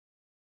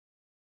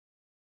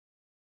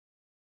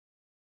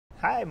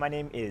Hi, my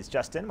name is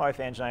Justin. My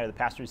wife Ange and I are the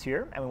pastors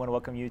here, and we want to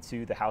welcome you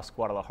to the House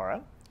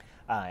Guadalajara.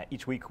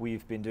 Each week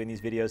we've been doing these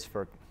videos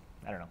for,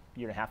 I don't know, a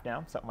year and a half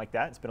now, something like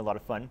that. It's been a lot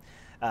of fun.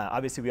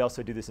 Obviously, we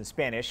also do this in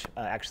Spanish.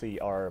 Actually,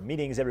 our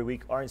meetings every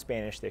week are in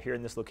Spanish. They're here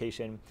in this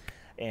location,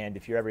 and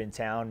if you're ever in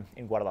town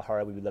in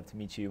Guadalajara, we would love to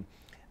meet you.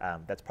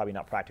 That's probably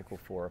not practical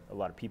for a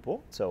lot of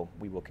people, so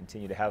we will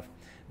continue to have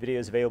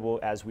videos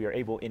available as we are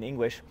able in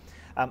English.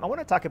 I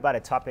want to talk about a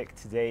topic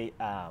today.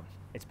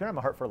 It's been on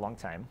my heart for a long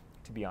time,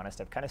 to be honest.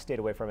 I've kind of stayed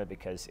away from it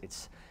because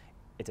it's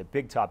a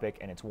big topic,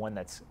 and it's one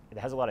it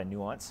has a lot of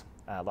nuance,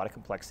 a lot of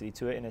complexity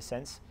to it in a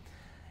sense.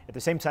 At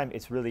the same time,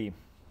 it's really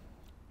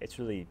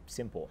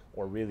simple,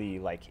 or really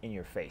like in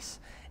your face.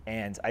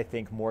 And I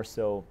think more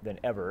so than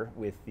ever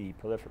with the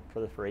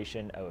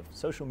proliferation of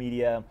social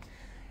media,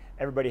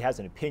 everybody has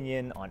an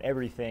opinion on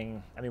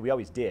everything. I mean, we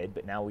always did,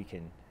 but now we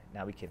can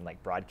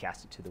like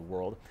broadcast it to the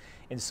world.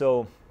 And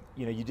so,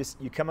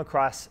 you come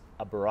across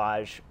a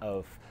barrage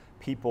of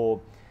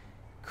people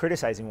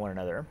criticizing one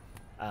another,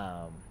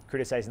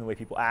 criticizing the way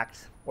people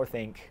act or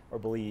think or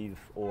believe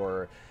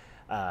or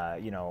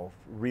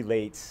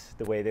relate,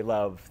 the way they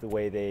love, the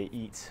way they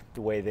eat,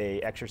 the way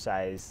they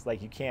exercise.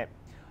 Like, you can't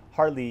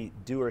hardly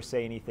do or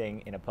say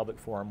anything in a public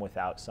forum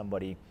without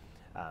somebody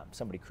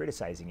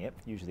criticizing it,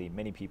 usually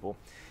many people.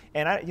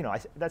 And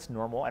that's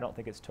normal. I don't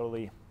think it's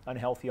totally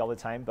unhealthy all the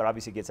time, but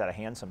obviously it gets out of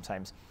hand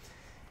sometimes.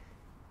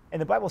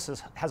 And the Bible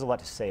has a lot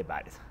to say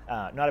about it.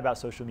 Not about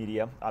social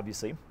media,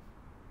 obviously,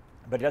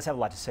 but it does have a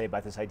lot to say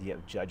about this idea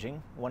of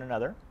judging one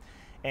another.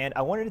 And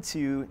I wanted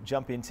to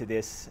jump into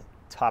this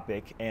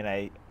topic, and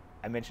I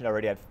mentioned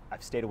already I've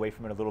stayed away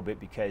from it a little bit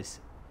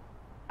because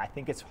I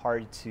think it's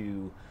hard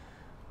to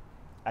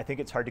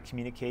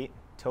communicate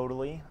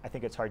totally. I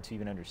think it's hard to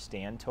even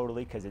understand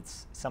totally, because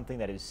it's something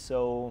that is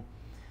so,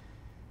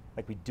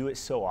 like, we do it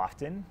so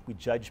often. We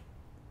judge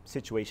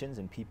situations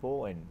and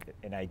people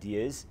and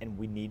ideas, and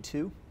we need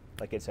to.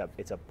 Like, it's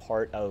a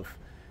part of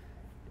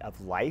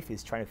life,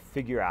 is trying to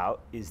figure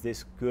out, is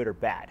this good or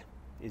bad?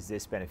 Is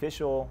this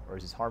beneficial or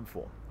is this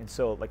harmful? And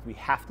so, like, we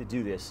have to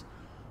do this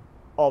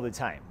all the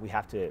time. We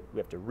have to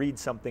read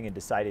something and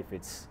decide if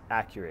it's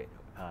accurate.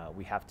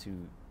 We have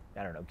to,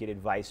 get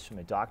advice from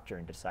a doctor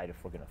and decide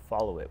if we're going to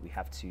follow it. We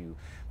have to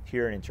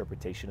hear an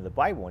interpretation of the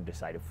Bible and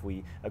decide if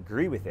we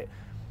agree with it.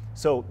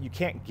 So you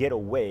can't get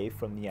away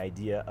from the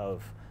idea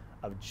of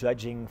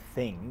judging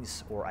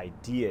things or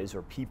ideas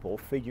or people,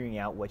 figuring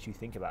out what you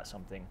think about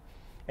something.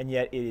 And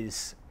yet it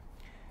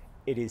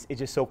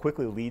just so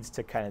quickly leads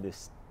to kind of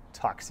this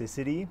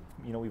toxicity.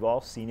 We've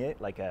all seen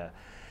it, like a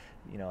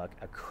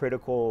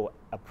critical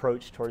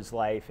approach towards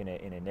life in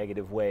a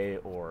negative way,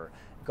 or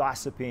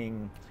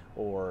gossiping,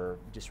 or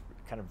just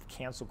kind of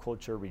cancel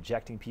culture,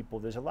 rejecting people.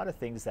 There's a lot of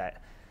things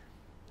that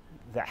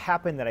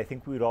happen that I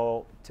think we would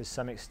all, to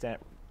some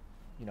extent,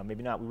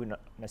 maybe not, we wouldn't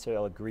necessarily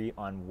all agree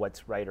on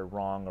what's right or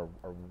wrong, or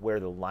where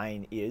the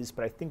line is,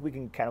 but I think we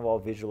can kind of all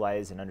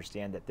visualize and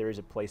understand that there is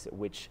a place at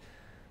which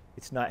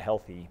it's not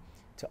healthy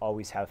to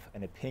always have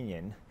an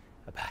opinion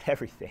about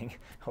everything,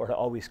 or to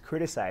always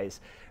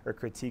criticize or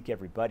critique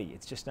everybody.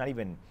 It's just not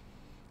even,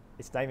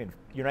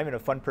 you're not even a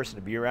fun person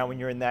to be around when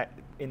you're in that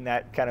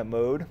kind of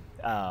mode.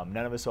 None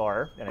of us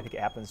are, and I think it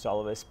happens to all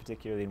of us,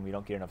 particularly when we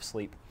don't get enough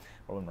sleep,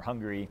 or when we're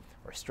hungry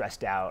or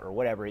stressed out or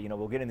whatever.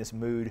 We'll get in this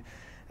mood,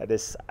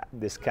 this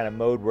kind of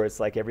mode where it's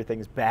like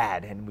everything's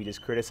bad and we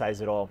just criticize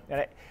it all.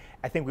 And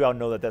I think we all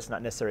know that that's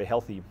not necessarily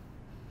healthy.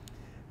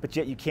 But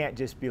yet you can't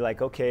just be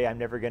like, okay, I'm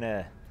never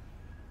gonna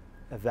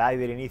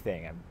evaluate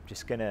anything. I'm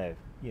just gonna,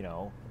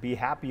 be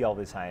happy all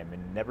the time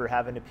and never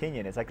have an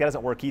opinion. It's like, that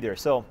doesn't work either.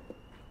 So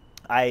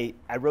I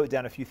wrote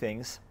down a few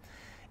things,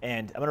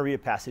 and I'm gonna read a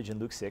passage in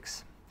Luke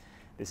 6.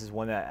 This is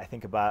one that I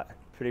think about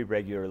pretty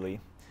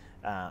regularly.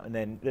 And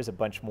then there's a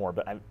bunch more,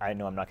 but I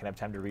know I'm not gonna have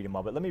time to read them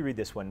all. But let me read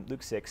this one,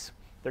 Luke 6,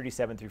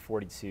 37 through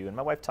 42. And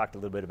my wife talked a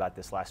little bit about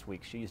this last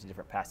week. She used a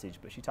different passage,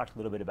 but she talked a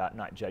little bit about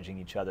not judging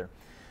each other.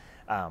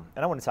 And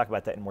I want to talk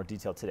about that in more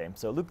detail today.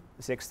 So Luke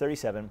 6,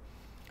 37,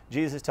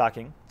 Jesus is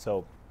talking,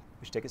 so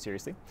we should take it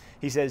seriously.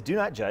 He says, "Do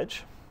not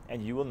judge,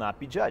 and you will not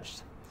be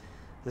judged."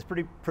 That's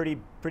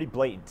pretty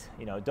blatant.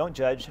 Don't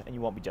judge, and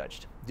you won't be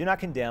judged. Do not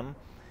condemn,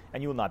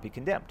 and you will not be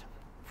condemned.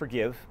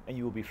 Forgive, and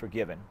you will be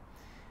forgiven.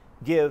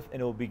 Give,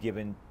 and it will be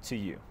given to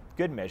you.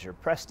 Good measure,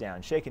 pressed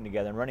down, shaken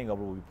together, and running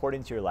over will be poured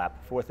into your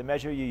lap. For with the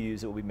measure you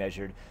use, it will be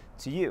measured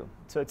to you.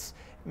 So it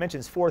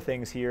mentions four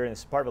things here, and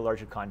it's part of a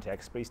larger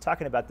context, but he's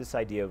talking about this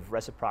idea of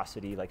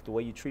reciprocity, like the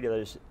way you treat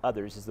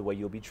others is the way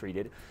you'll be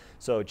treated.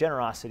 So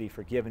generosity,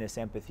 forgiveness,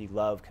 empathy,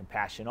 love,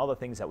 compassion, all the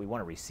things that we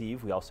want to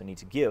receive, we also need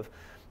to give,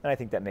 and I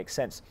think that makes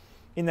sense.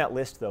 In that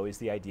list, though, is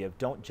the idea of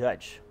don't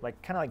judge, kind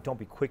of like don't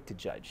be quick to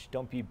judge.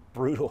 Don't be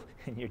brutal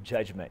in your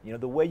judgment.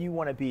 The way you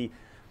want to be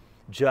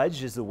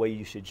judged is the way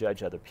you should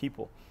judge other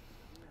people.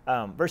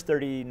 Verse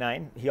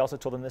 39, he also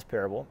told them this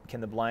parable.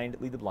 Can the blind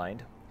lead the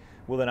blind?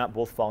 Will they not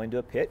both fall into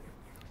a pit?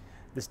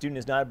 The student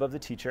is not above the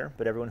teacher,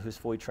 but everyone who is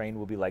fully trained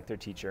will be like their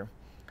teacher.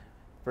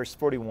 Verse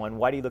 41,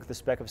 why do you look at the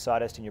speck of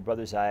sawdust in your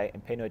brother's eye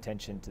and pay no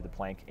attention to the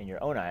plank in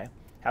your own eye?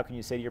 How can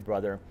you say to your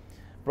brother,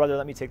 Brother,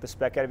 let me take the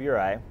speck out of your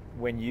eye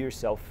when you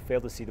yourself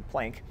fail to see the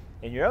plank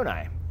in your own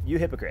eye. You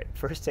hypocrite.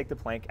 First take the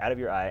plank out of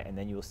your eye, and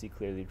then you will see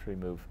clearly to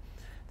remove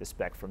the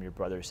speck from your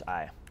brother's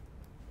eye.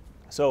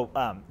 So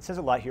it says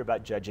a lot here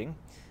about judging.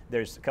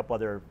 There's a couple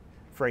other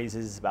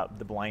phrases about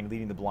the blind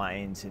leading the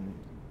blind and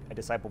a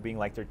disciple being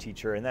like their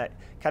teacher, and that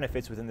kind of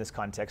fits within this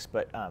context,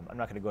 but I'm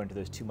not going to go into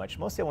those too much.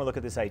 Mostly I want to look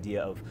at this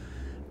idea of,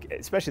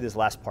 especially this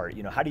last part,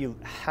 how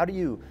do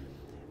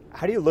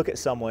you look at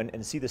someone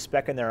and see the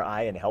speck in their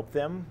eye and help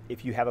them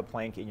if you have a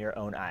plank in your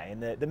own eye?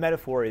 And the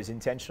metaphor is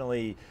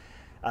intentionally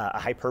a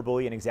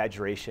hyperbole, an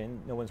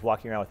exaggeration. No one's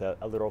walking around with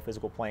a literal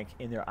physical plank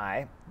in their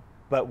eye,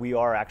 but we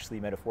are actually,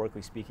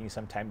 metaphorically speaking,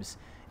 sometimes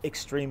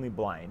extremely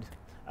blind,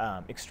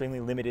 extremely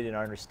limited in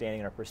our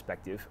understanding and our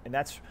perspective, and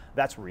that's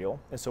real.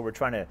 And so we're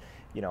trying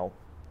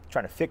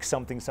to fix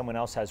something someone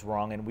else has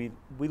wrong, and we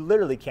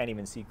literally can't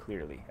even see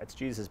clearly. That's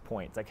Jesus'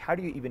 point. It's like, how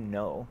do you even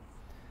know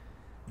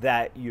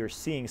that you're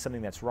seeing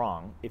something that's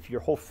wrong if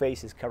your whole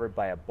face is covered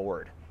by a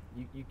board?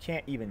 You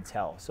can't even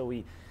tell. So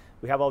we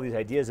have all these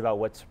ideas about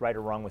what's right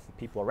or wrong with the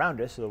people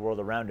around us or the world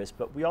around us,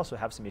 but we also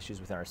have some issues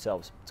within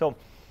ourselves. So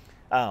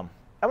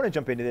I want to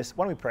jump into this.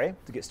 Why don't we pray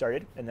to get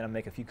started, and then I'll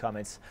make a few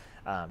comments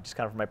just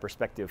kind of from my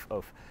perspective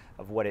of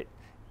what it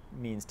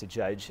means to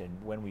judge and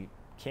when we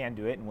can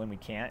do it and when we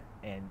can't,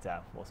 and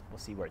we'll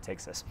see where it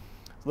takes us.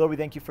 So Lord, we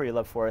thank you for your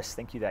love for us.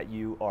 Thank you that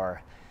you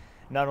are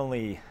not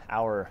only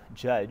our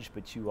judge,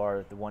 but you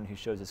are the one who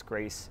shows us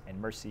grace and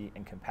mercy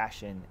and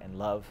compassion and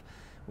love.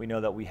 We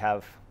know that we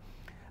have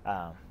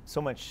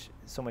so much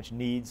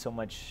need, so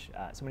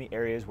many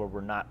areas where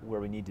we're not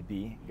where we need to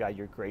be. God,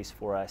 your grace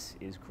for us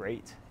is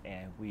great,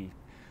 and we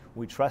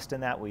trust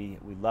in that. We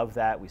love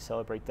that. We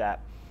celebrate that.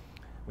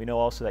 We know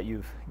also that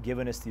you've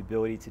given us the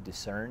ability to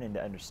discern and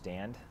to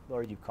understand.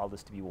 Lord, you've called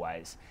us to be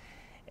wise,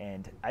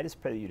 and I just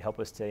pray that you'd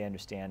help us to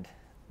understand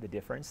the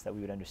difference, that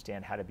we would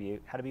understand how to be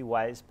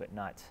wise, but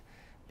not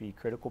be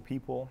critical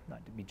people,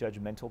 not to be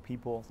judgmental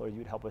people. Lord, you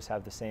would help us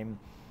have the same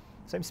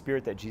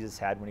spirit that Jesus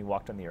had when he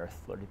walked on the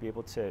earth, Lord, to be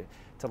able to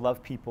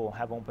love people,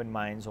 have open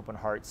minds, open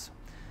hearts,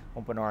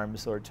 open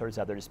arms, Lord, towards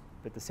others,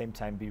 but at the same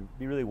time be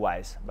really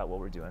wise about what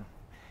we're doing.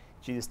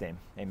 In Jesus' name,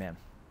 amen.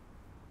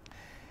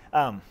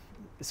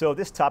 So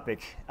this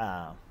topic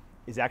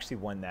is actually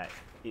one that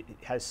it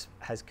has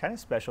kind of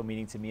special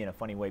meaning to me in a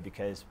funny way,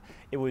 because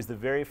it was the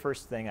very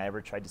first thing I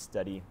ever tried to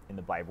study in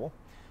the Bible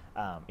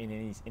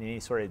in any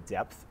sort of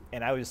depth.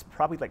 And I was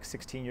probably like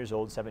 16 years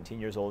old, 17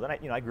 years old.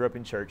 And I grew up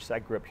in church, so I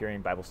grew up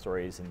hearing Bible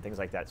stories and things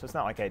like that. So it's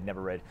not like I had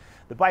never read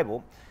the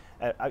Bible.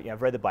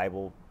 I've read the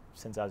Bible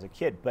since I was a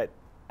kid, but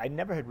I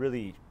never had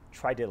really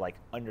tried to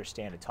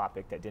understand a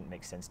topic that didn't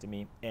make sense to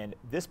me. And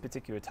this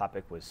particular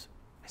topic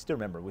I still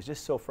remember, was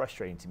just so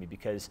frustrating to me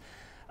because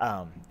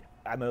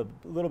I'm a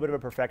little bit of a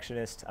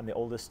perfectionist. I'm the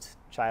oldest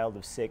child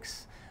of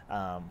 6.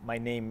 My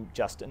name,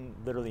 Justin,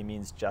 literally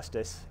means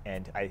justice.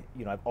 And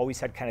I've always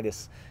had kind of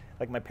this,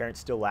 my parents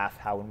still laugh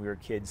how when we were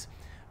kids,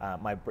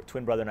 my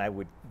twin brother and I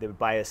they would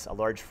buy us a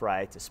large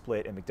fry to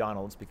split at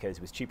McDonald's because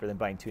it was cheaper than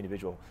buying 2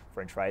 individual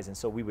French fries. And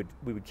so we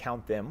would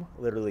count them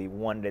literally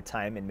one at a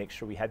time and make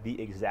sure we had the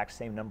exact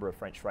same number of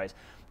French fries.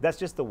 That's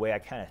just the way I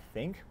kind of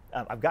think.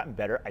 I've gotten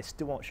better. I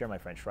still won't share my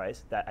French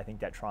fries. I think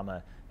that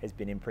trauma has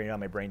been imprinted on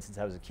my brain since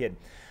I was a kid.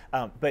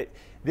 But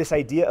this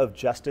idea of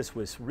justice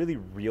was really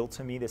real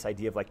to me. This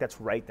idea of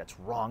that's right, that's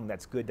wrong,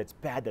 that's good, that's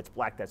bad, that's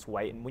black, that's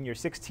white. And when you're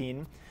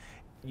 16,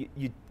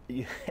 you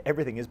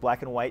everything is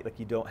black and white.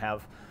 You don't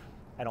have,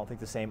 I don't think,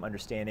 the same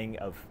understanding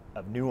of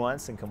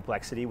nuance and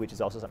complexity, which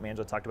is also something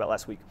Angela talked about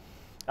last week.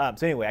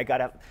 So anyway, I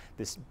got out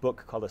this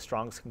book called The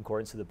Strong's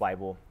Concordance of the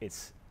Bible.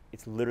 It's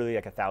literally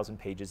 1,000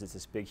 pages. It's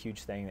this big,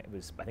 huge thing.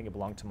 I think it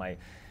belonged to my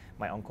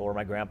uncle or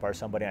my grandpa or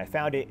somebody, and I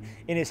found it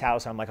in his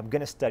house. I'm like, I'm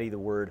going to study the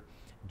word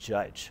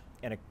judge.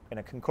 And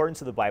a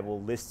concordance of the Bible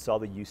lists all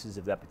the uses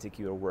of that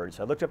particular word.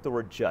 So I looked up the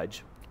word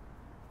judge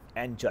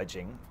and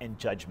judging and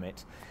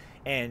judgment.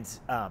 And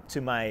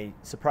to my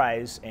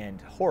surprise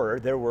and horror,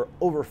 there were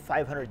over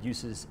 500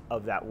 uses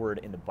of that word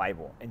in the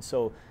Bible. And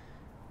so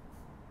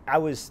I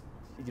was,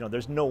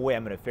 there's no way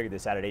I'm going to figure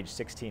this out at age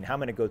 16. How I'm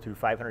going to go through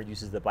 500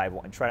 uses of the Bible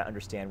and try to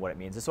understand what it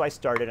means. And so I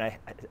started, I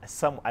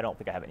don't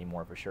think I have any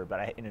more for sure,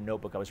 but in a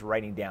notebook I was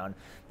writing down.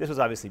 This was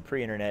obviously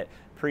pre-internet,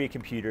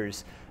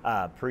 pre-computers,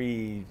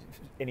 pre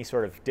any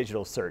sort of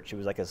digital search. It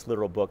was like this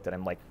literal book that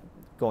I'm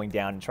going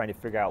down and trying to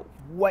figure out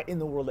what in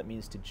the world it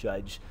means to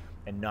judge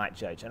and not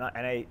judge. And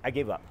I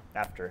gave up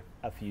after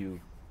a few,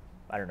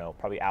 I don't know,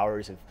 probably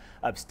hours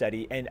of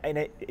study. And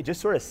it just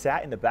sort of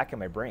sat in the back of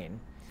my brain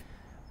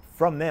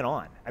from then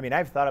on. I mean,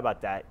 I've thought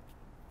about that,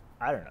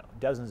 I don't know,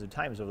 dozens of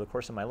times over the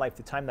course of my life,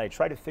 the time that I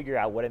try to figure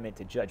out what it meant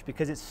to judge,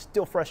 because it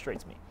still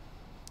frustrates me.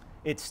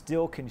 It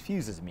still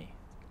confuses me.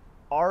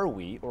 Are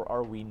we or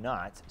are we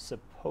not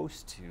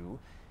supposed to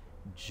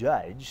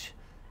judge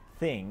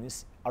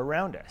things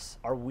around us?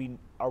 Are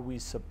we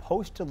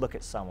supposed to look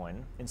at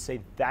someone and say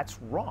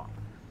that's wrong?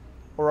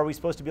 Or are we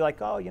supposed to be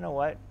oh, you know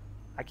what?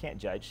 I can't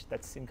judge.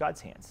 That's in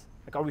God's hands.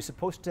 Are we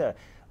supposed to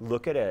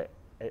look at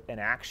an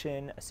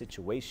action, a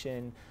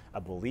situation,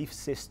 a belief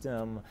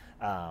system,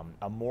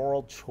 a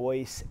moral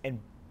choice, and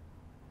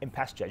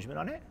pass judgment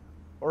on it?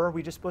 Or are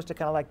we just supposed to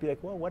kind of like be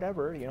like, well,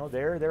 whatever, you know,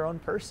 they're their own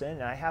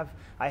person, and I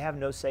have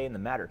no say in the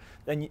matter.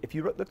 Then if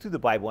you look through the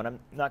Bible, and I'm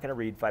not going to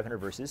read 500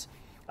 verses,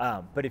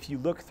 but if you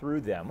look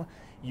through them,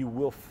 you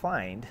will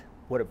find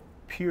what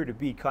appear to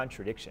be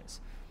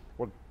contradictions.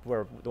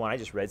 Where the one I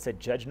just read said,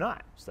 judge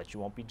not, so that you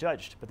won't be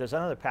judged. But there's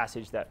another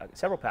passage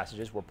several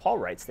passages where Paul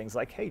writes things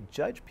like, hey,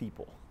 judge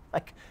people.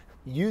 Like,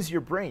 use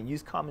your brain,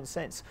 use common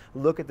sense.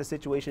 Look at the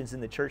situations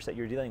in the church that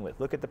you're dealing with.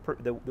 Look at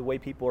the way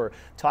people are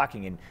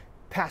talking and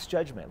pass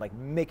judgment, like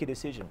make a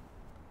decision.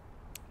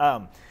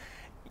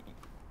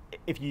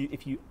 If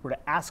you were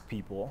to ask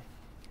people,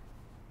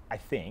 I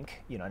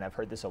think, you know, and I've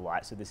heard this a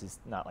lot, so this is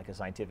not like a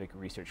scientific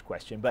research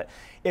question, but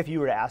if you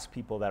were to ask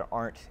people that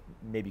aren't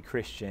maybe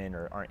Christian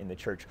or aren't in the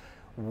church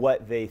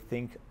what they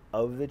think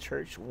of the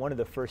church, one of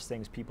the first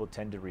things people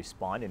tend to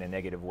respond in a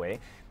negative way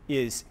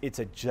is it's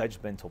a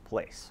judgmental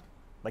place.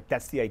 Like,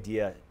 that's the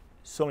idea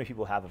so many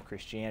people have of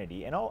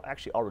Christianity, and all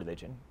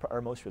religion,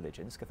 or most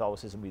religions.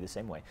 Catholicism would be the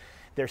same way.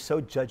 They're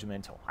so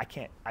judgmental.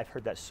 I've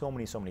heard that so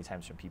many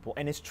times from people,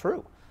 and it's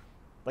true.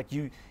 Like,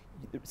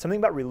 something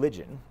about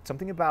religion,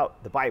 something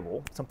about the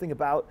Bible, something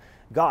about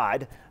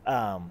God,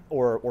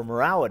 or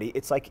morality,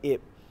 it's like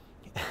it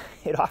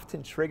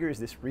often triggers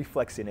this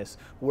reflex in us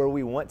where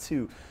we want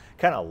to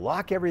kind of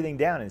lock everything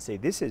down and say,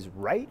 this is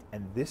right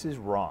and this is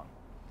wrong.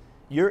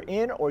 You're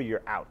in or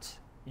you're out.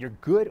 You're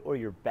good or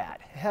you're bad.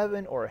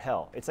 Heaven or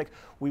hell. It's like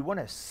we want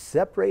to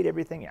separate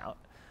everything out.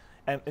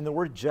 And the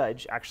word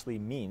judge actually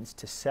means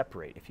to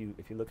separate. If you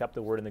look up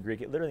the word in the Greek,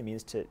 it literally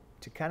means to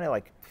kind of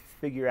like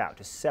figure out,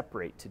 to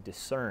separate, to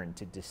discern,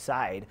 to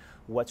decide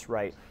what's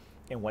right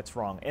and what's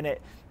wrong. And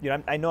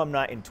I know I'm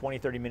not in 20,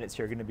 30 minutes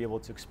here going to be able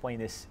to explain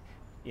this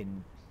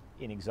in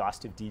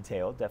exhaustive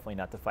detail. Definitely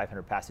not the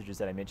 500 passages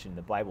that I mentioned in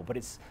the Bible, but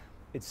it's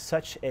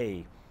such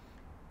a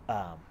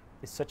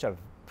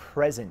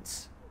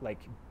presence, like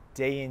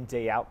day in,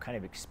 day out kind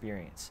of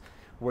experience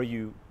where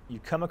you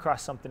come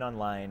across something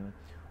online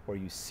or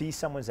you see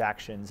someone's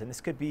actions, and this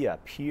could be a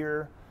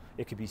peer,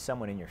 it could be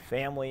someone in your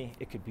family,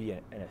 it could be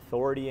an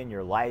authority in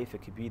your life,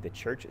 it could be the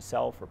church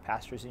itself or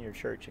pastors in your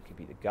church, it could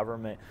be the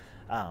government,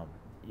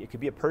 it could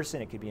be a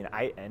person, it could be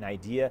an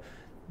idea.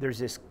 There's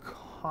this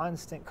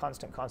constant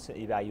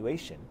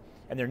evaluation,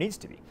 and there needs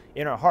to be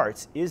in our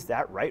hearts. Is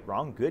that right,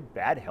 wrong, good,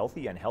 bad,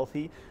 healthy,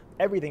 unhealthy?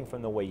 Everything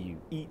from the way you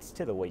eat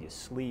to the way you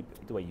sleep,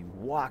 the way you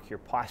walk, your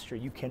posture.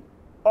 You can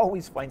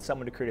always find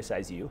someone to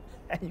criticize you,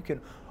 and you can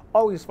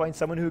always find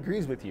someone who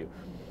agrees with you.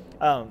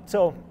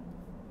 So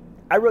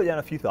I wrote down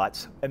a few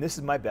thoughts, and this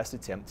is my best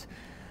attempt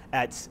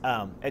at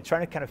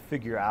trying to kind of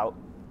figure out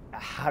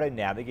how to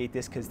navigate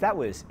this, because that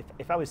was,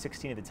 if I was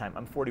 16 at the time,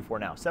 I'm 44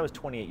 now, so that was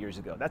 28 years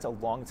ago. That's a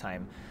long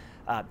time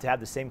to have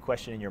the same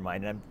question in your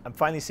mind. And I'm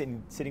finally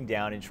sitting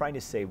down and trying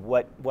to say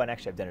and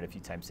actually I've done it a few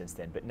times since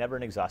then, but never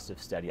an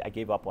exhaustive study. I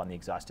gave up on the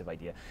exhaustive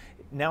idea.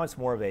 Now it's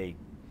more of a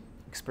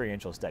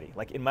experiential study.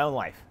 Like in my own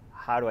life,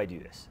 how do I do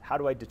this? How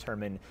do I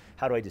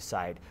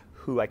decide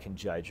who I can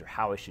judge or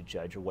how I should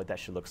judge or what that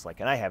should look like?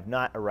 And I have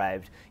not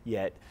arrived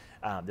yet.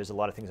 There's a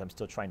lot of things I'm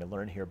still trying to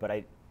learn here, but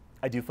I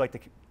do feel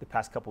like the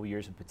past couple of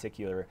years in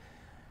particular,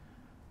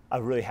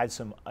 I've really had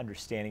some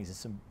understandings and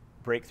some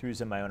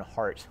breakthroughs in my own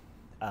heart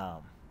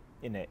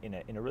in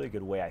a really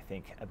good way, I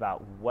think,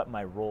 about what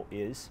my role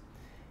is,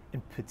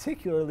 and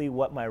particularly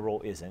what my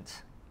role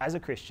isn't as a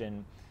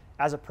Christian,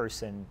 as a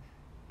person,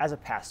 as a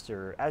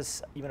pastor,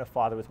 as even a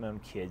father with my own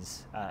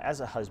kids,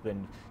 as a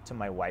husband to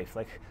my wife.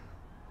 Like,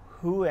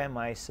 who am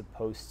I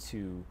supposed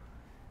to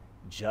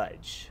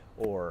judge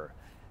or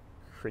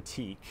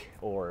critique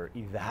or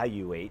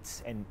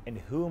evaluate, and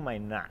who am I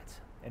not?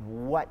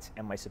 And what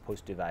am I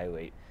supposed to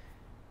evaluate,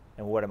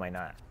 and what am I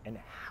not? And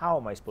how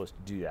am I supposed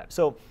to do that?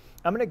 So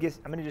I'm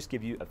gonna just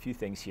give you a few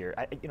things here.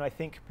 I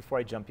think before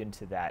I jump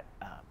into that,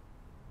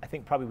 I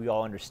think probably we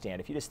all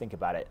understand, if you just think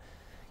about it,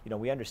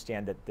 we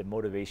understand that the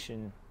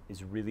motivation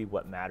is really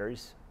what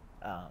matters.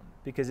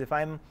 Because if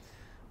I'm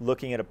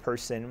looking at a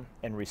person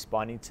and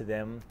responding to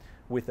them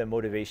with a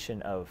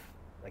motivation of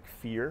like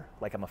fear,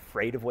 like I'm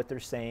afraid of what they're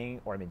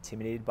saying, or I'm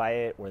intimidated by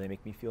it, or they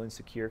make me feel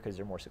insecure because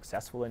they're more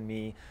successful than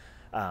me,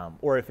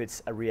 or if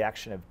it's a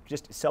reaction of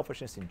just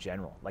selfishness in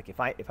general. Like if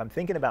I'm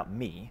thinking about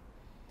me,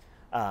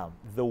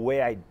 the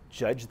way I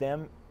judge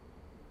them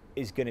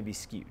is going to be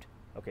skewed.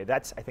 Okay, I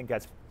think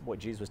that's what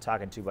Jesus was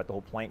talking to about the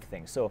whole plank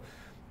thing. So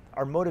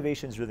our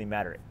motivations really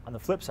matter. On the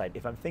flip side,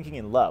 if I'm thinking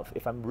in love,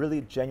 if I'm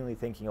really genuinely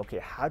thinking, okay,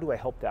 how do I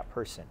help that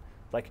person?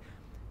 Like,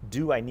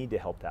 do I need to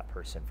help that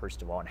person,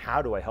 first of all, and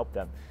how do I help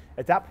them?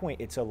 At that point,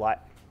 it's a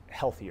lot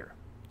healthier.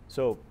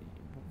 So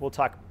we'll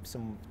talk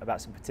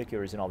about some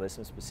particulars and all this,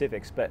 some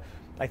specifics, but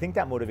I think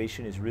that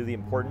motivation is really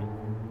important.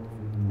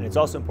 And it's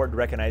also important to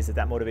recognize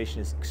that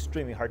motivation is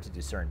extremely hard to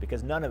discern,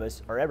 because none of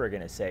us are ever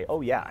going to say,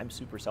 oh yeah, I'm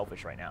super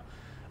selfish right now.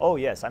 Oh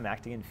yes, I'm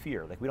acting in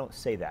fear. Like, we don't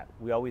say that.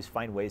 We always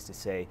find ways to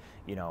say,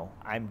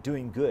 I'm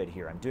doing good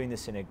here. I'm doing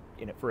this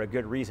for a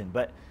good reason.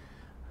 But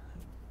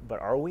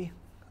are we?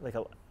 Like,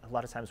 a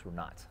lot of times we're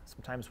not.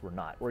 Sometimes we're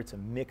not, or it's a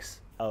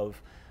mix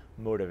of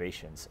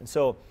motivations. And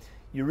so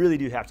you really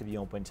do have to be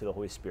open to the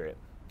Holy Spirit.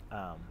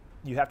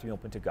 You have to be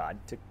open to God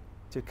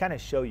to kind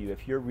of show you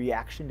if your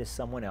reaction to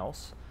someone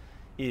else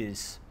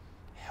is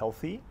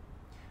healthy,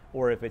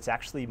 or if it's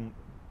actually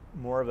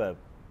more of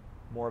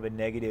a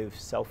negative,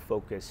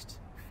 self-focused,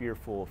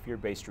 fearful,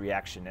 fear-based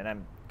reaction. And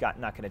I'm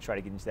not going to try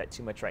to get into that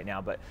too much right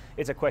now, but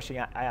it's a question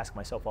I ask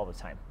myself all the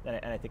time.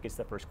 And I think it's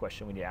the first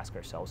question we need to ask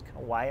ourselves, kind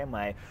of, why am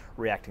I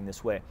reacting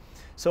this way?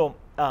 So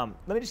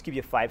let me just give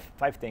you five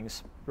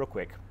things real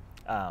quick.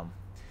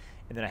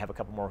 And then I have a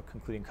couple more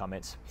concluding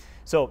comments.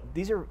 So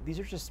these are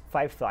just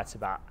 5 thoughts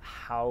about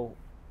how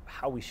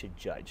we should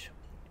judge.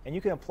 And you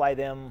can apply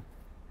them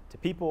to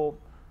people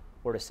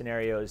or to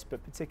scenarios,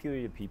 but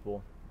particularly to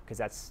people, because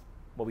that's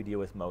what we deal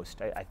with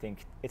most. I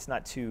think it's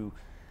not too,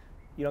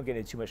 you don't get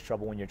into too much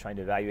trouble when you're trying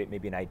to evaluate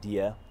maybe an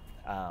idea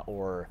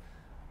or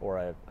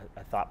a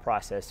thought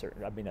process, or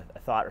a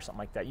thought or something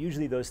like that.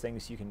 Usually those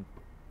things you can,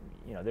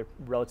 they're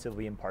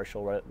relatively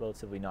impartial,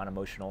 relatively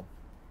non-emotional,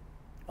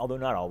 although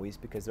not always,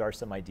 because there are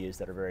some ideas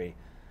that are very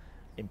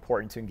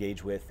important to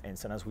engage with, and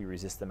sometimes we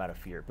resist them out of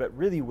fear. But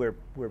really where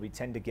we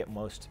tend to get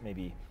most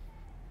maybe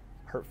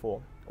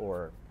hurtful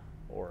or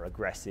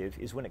aggressive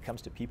is when it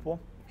comes to people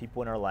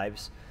in our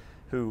lives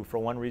who, for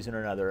one reason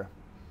or another,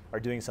 are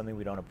doing something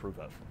we don't approve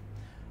of.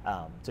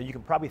 So you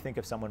can probably think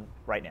of someone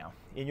right now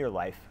in your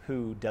life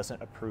who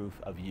doesn't approve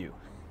of you.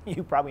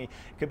 You probably, it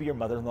could be your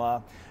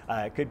mother-in-law,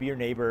 it could be your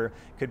neighbor,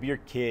 it could be your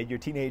kid, your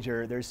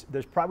teenager. There's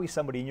probably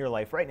somebody in your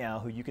life right now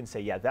who you can say,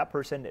 yeah, that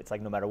person, it's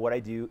like no matter what I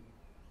do,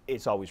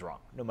 it's always wrong.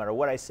 No matter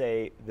what I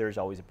say, there's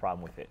always a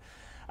problem with it.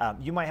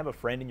 You might have a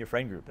friend in your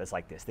friend group that's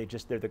like this.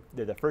 They're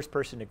the first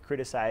person to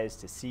criticize,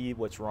 to see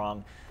what's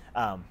wrong.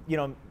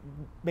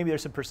 Maybe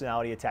there's some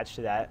personality attached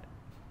to that.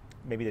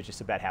 Maybe there's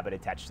just a bad habit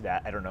attached to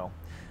that. I don't know.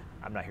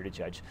 I'm not here to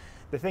judge.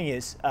 The thing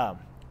is,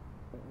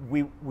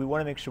 we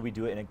want to make sure we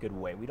do it in a good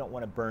way. We don't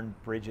want to burn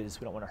bridges.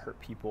 We don't want to hurt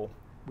people.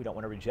 We don't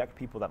want to reject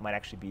people that might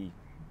actually be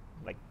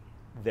like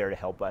there to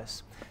help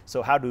us.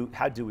 So how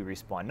do we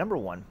respond? Number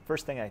one,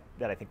 first thing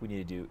that I think we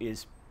need to do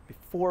is,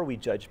 before we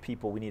judge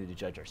people, we need to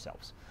judge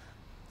ourselves.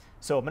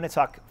 So I'm going to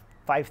talk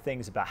 5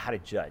 things about how to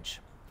judge.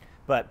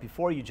 But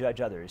before you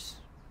judge others,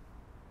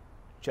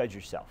 judge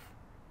yourself.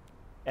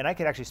 And I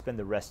could actually spend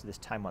the rest of this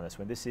time on this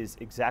one. This is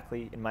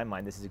exactly, in my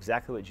mind, this is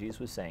exactly what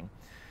Jesus was saying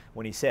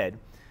when he said,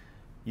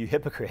 "You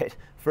hypocrite,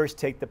 first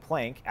take the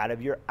plank out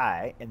of your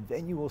eye, and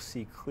then you will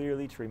see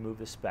clearly to remove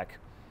the speck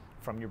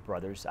from your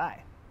brother's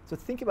eye." So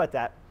think about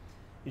that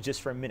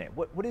just for a minute.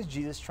 What is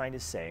Jesus trying to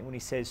say when he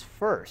says,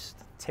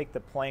 first, take the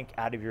plank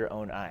out of your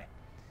own eye?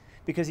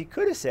 Because he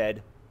could have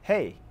said,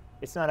 hey,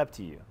 it's not up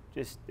to you.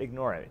 Just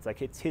ignore it. It's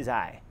like it's his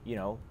eye,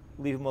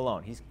 leave him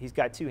alone. He's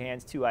got 2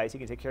 hands, 2 eyes. He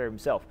can take care of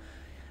himself.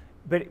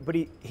 But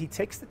he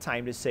takes the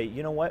time to say,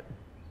 you know what?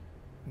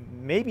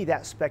 Maybe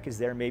that speck is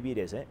there, maybe it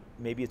isn't.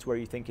 Maybe it's where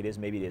you think it is,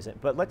 maybe it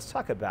isn't. But let's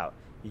talk about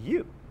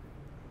you.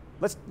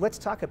 Let's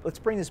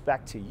bring this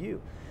back to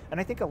you. And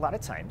I think a lot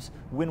of times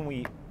when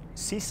we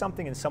see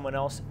something in someone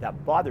else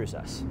that bothers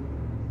us,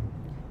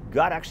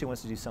 God actually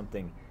wants to do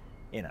something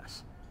in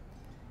us.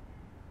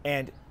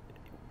 And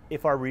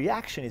if our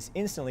reaction is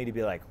instantly to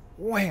be like,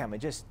 wham,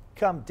 and just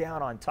come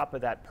down on top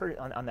of that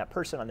on that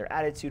person, on their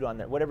attitude, on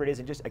their whatever it is,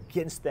 and just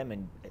against them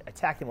and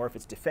attack them, or if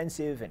it's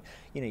defensive and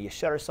we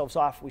shut ourselves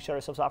off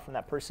from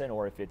that person,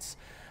 or if it's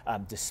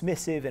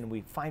dismissive and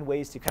we find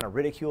ways to kind of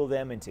ridicule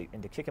them and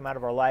to kick them out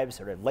of our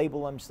lives, or to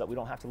label them so that we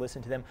don't have to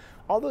listen to them.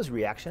 All those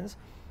reactions,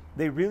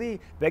 they really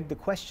beg the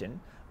question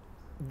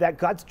that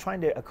God's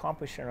trying to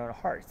accomplish in our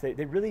hearts.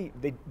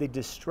 They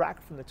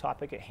distract from the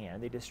topic at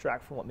hand. They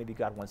distract from what maybe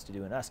God wants to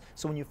do in us.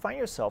 So when you find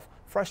yourself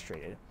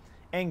frustrated,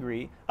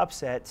 angry,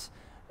 upset,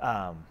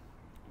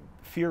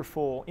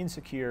 fearful,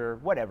 insecure,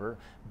 whatever,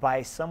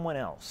 by someone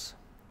else,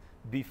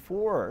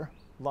 before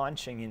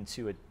launching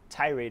into a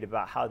tirade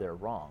about how they're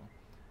wrong,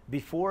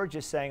 before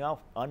just saying,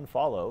 "I'll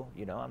unfollow,"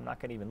 I'm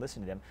not going to even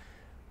listen to them,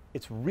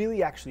 it's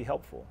really actually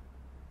helpful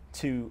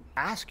to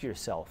ask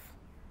yourself,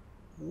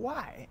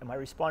 why am I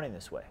responding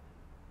this way?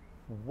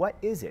 What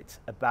is it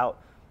about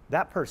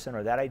that person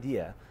or that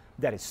idea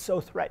that is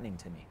so threatening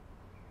to me,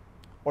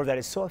 or that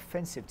is so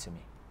offensive to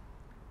me?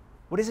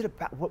 What is it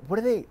about? What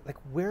are they like?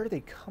 Where are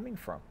they coming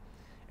from?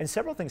 And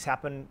several things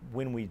happen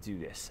when we do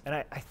this. And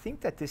I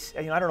think that this,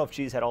 I don't know if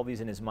Jesus had all these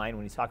in his mind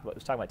when he was talking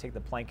about taking the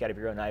plank out of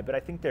your own eye, but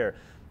I think they're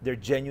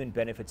genuine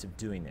benefits of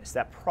doing this.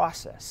 That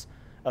process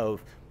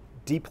of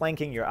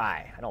deplanking your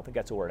eye. I don't think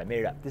that's a word. I made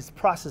it up. This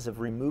process of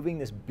removing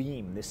this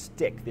beam, this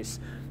stick, this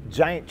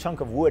giant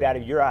chunk of wood out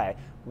of your eye.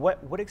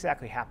 What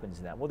exactly happens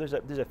in that? Well, there's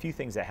a few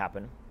things that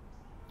happen.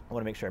 I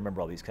want to make sure I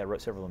remember all these because I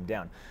wrote several of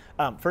them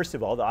down. First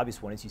of all, the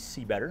obvious one is you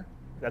see better.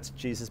 That's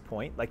Jesus'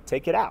 point. Like,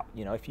 take it out.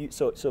 If you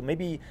so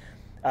maybe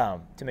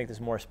to make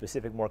this more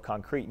specific, more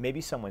concrete, maybe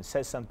someone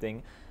says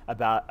something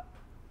about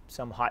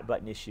some hot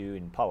button issue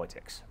in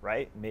politics,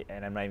 right?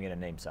 And I'm not even going to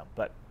name some,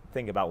 but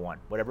think about one,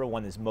 whatever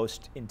one is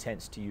most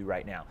intense to you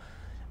right now.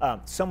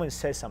 Someone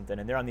says something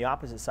and they're on the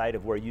opposite side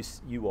of where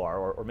you are,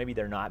 or maybe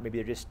they're not. Maybe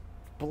they're just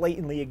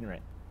blatantly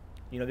ignorant.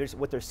 There's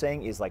what they're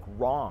saying is like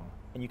wrong,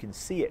 and you can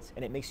see it,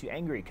 and it makes you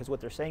angry because what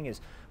they're saying is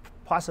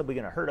possibly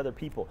going to hurt other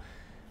people.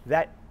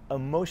 That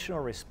emotional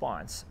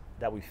response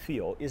that we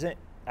feel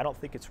I don't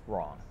think it's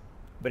wrong,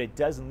 but it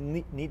does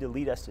need to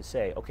lead us to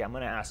say, okay, I'm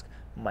going to ask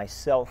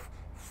myself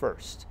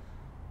first,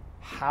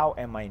 how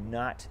am I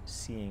not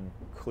seeing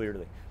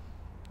clearly?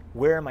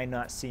 Where am I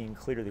not seeing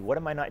clearly? What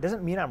am I not? It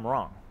doesn't mean I'm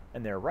wrong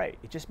and they're right.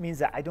 It just means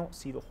that I don't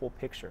see the whole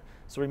picture.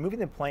 So removing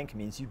the plank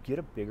means you get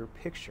a bigger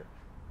picture.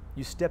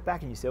 You step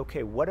back and you say,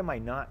 okay, what am I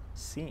not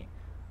seeing?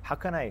 How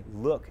can I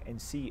look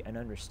and see and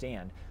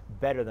understand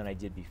better than I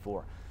did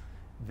before?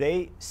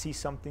 They see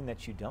something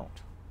that you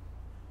don't.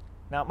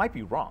 Now, it might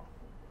be wrong.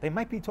 They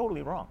might be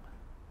totally wrong.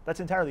 That's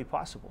entirely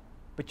possible.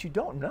 But you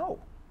don't know.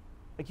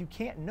 Like, you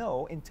can't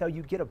know until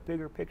you get a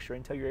bigger picture,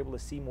 until you're able to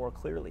see more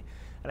clearly.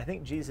 And I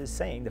think Jesus is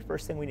saying the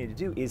first thing we need to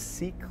do is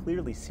see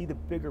clearly, see the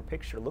bigger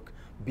picture, look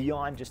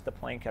beyond just the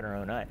plank in our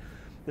own eye.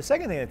 The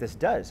second thing that this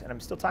does, and I'm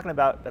still talking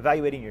about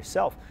evaluating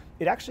yourself,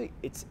 it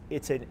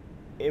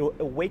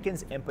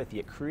awakens empathy.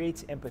 It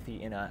creates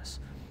empathy in us.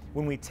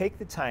 When we take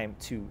the time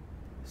to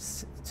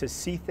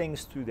see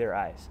things through their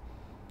eyes,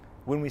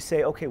 when we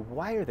say, okay,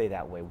 why are they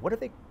that way? What are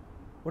they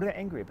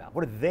angry about?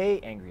 What are they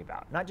angry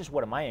about? Not just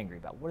what am I angry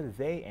about? What are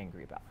they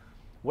angry about?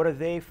 What are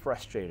they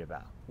frustrated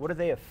about? What are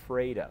they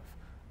afraid of?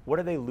 What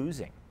are they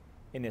losing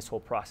in this whole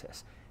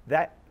process?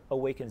 That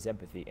awakens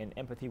empathy, and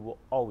empathy will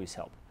always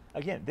help.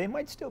 Again, they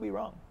might still be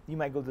wrong. You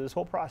might go through this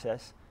whole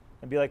process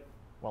and be like,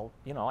 well,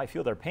 I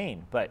feel their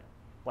pain, but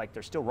like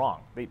they're still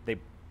wrong. They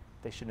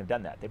shouldn't have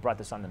done that. They brought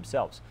this on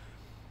themselves.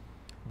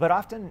 But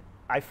often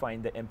I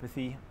find that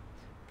empathy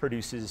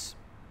produces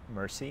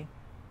mercy.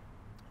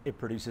 It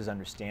produces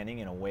understanding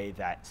in a way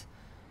that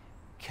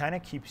kind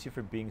of keeps you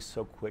from being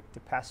so quick to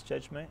pass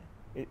judgment.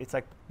 It's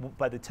like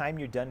by the time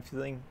you're done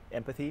feeling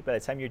empathy, by the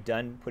time you're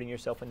done putting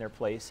yourself in their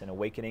place and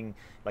awakening,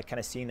 like kind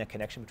of seeing the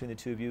connection between the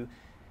two of you,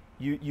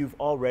 you've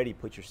already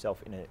put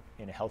yourself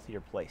in a healthier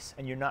place,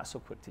 and you're not so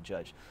quick to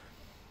judge.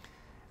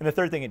 And the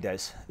third thing it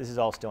does, this is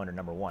all still under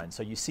number one,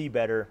 so you see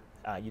better,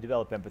 you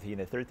develop empathy, and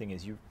the third thing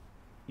is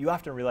you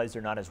often realize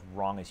they're not as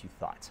wrong as you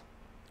thought.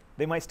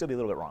 They might still be a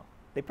little bit wrong.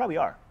 They probably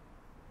are.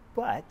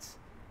 But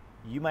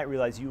you might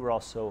realize you were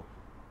also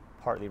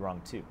partly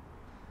wrong too.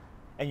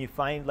 And you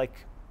find like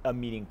a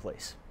meeting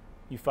place.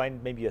 You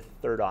find maybe a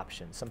third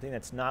option, something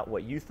that's not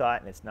what you thought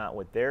and it's not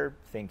what they're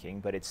thinking,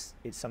 but it's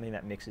something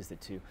that mixes the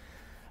two.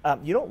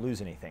 You don't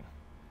lose anything.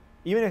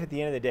 Even if at the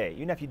end of the day,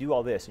 even if you do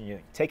all this and you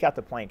take out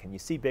the plank and you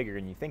see bigger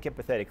and you think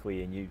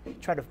empathetically and you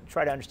try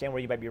to understand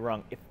where you might be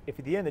wrong, if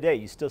at the end of the day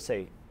you still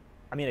say,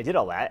 I mean, I did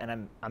all that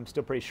and I'm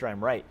still pretty sure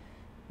I'm right,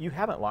 you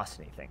haven't lost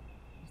anything.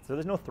 So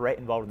there's no threat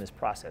involved in this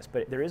process,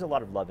 but there is a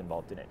lot of love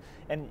involved in it.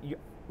 And you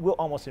will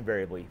almost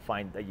invariably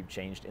find that you've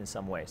changed in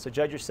some way. So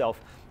judge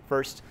yourself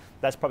first.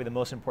 That's probably the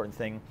most important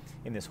thing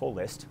in this whole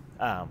list,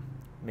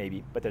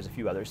 maybe, but there's a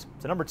few others.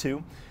 So number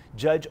 2,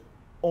 judge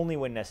only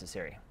when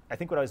necessary. I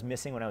think what I was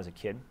missing when I was a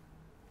kid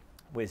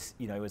was,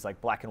 it was like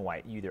black and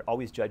white. You either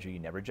always judge or you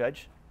never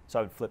judge. So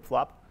I would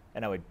flip-flop.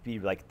 And I would be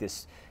like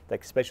this,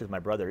 like especially with my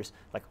brothers,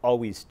 like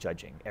always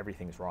judging.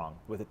 Everything's wrong.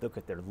 Look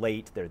at they're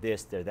late, they're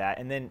this, they're that.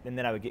 And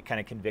then I would get kind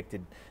of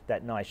convicted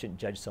that no, I shouldn't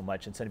judge so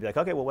much. And so I'd be like,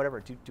 okay, well, whatever,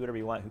 do whatever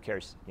you want. Who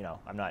cares? It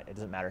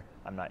doesn't matter.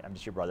 I'm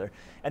just your brother.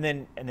 And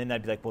then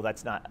I'd be like, well,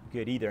 that's not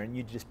good either. And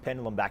you just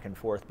pendulum back and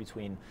forth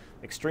between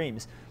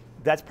extremes.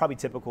 That's probably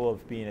typical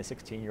of being a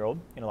 16-year-old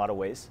in a lot of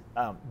ways.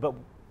 But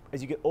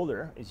as you get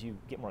older, as you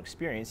get more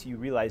experience, you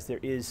realize there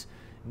is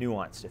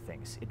nuance to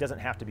things. It doesn't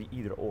have to be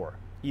either or.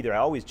 Either I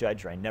always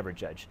judge or I never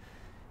judge.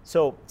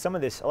 So a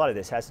lot of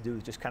this has to do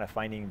with just kind of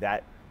finding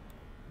that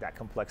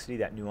complexity,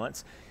 that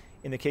nuance.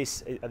 In the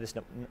case of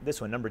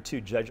this one, number 2,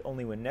 judge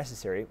only when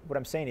necessary. What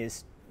I'm saying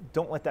is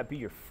don't let that be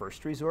your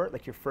first resort.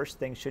 Like your first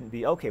thing shouldn't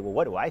be, okay, well,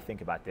 what do I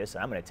think about this?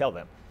 And I'm going to tell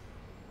them.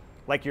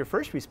 Like your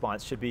first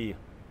response should be,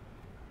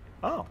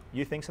 oh,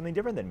 you think something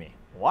different than me.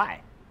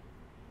 Why?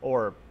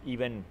 Or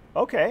even,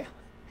 okay,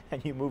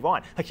 and you move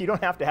on. Like you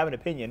don't have to have an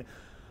opinion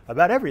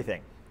about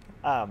everything.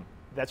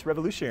 That's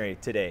revolutionary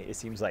today, it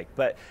seems like.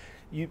 But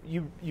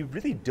you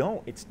really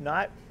don't. It's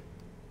not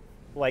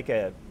like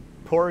a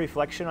poor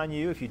reflection on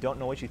you if you don't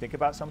know what you think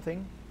about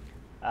something.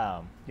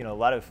 A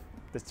lot of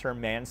the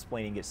term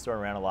mansplaining gets thrown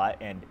around a lot,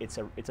 and it's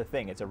a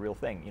thing. It's a real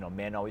thing.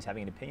 Men always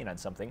having an opinion on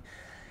something.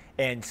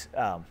 And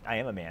I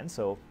am a man,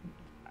 so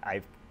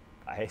I've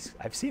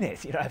seen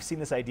it. I've seen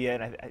this idea,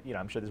 and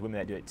I'm sure there's women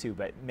that do it too.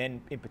 But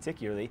men in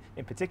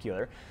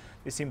particular,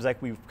 it seems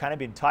like we've kind of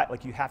been taught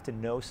like you have to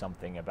know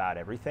something about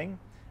everything,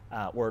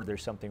 or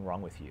there's something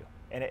wrong with you,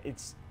 and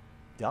it's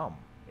dumb.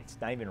 It's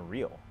not even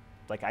real.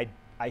 Like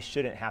I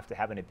shouldn't have to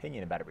have an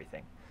opinion about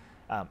everything,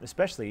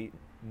 especially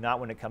not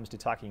when it comes to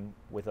talking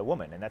with a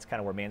woman, and that's kind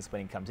of where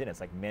mansplaining comes in. It's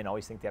like men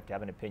always think they have to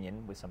have an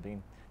opinion with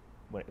something,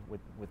 with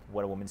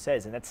what a woman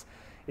says, and it's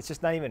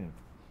just not even.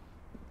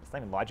 It's not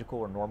even logical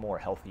or normal or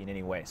healthy in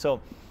any way. So,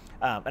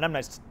 and I'm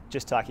not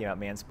just talking about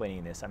mansplaining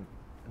in this. I'm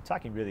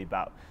talking really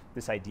about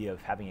this idea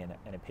of having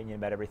an opinion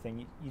about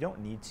everything. You don't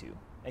need to,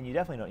 and you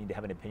definitely don't need to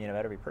have an opinion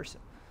about every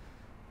person.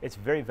 It's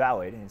very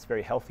valid and it's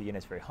very healthy and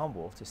it's very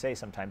humble to say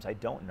sometimes, I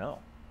don't know.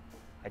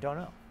 I don't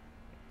know.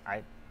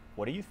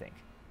 What do you think?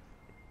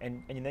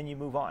 And then you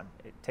move on.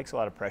 It takes a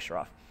lot of pressure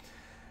off.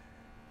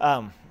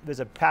 There's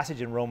a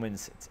passage in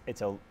Romans.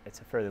 It's a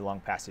fairly long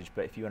passage,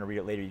 but if you want to read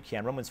it later, you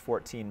can. Romans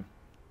 14,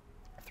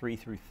 3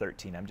 through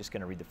 13. I'm just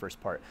going to read the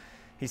first part.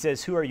 He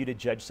says, who are you to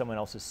judge someone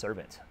else's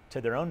servant?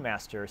 To their own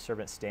master,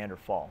 servants stand or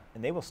fall,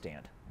 and they will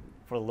stand,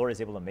 for the Lord is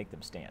able to make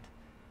them stand.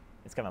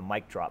 It's kind of a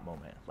mic drop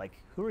moment. Like,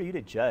 who are you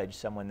to judge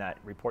someone that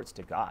reports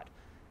to God?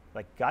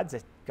 Like, God's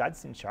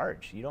in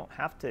charge. You don't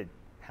have to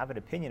have an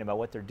opinion about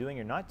what they're doing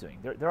or not doing.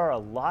 There are a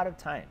lot of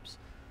times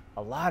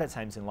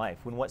in life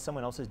when what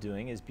someone else is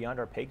doing is beyond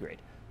our pay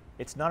grade.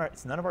 It's none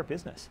of our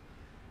business.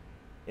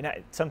 And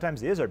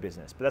sometimes it is our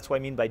business, but that's what I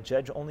mean by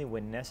judge only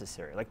when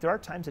necessary. Like, there are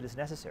times that it's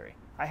necessary.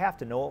 I have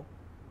to know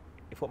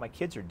if what my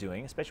kids are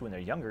doing, especially when they're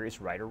younger,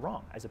 is right or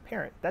wrong. As a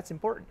parent, that's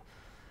important.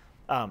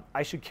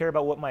 I should care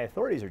about what my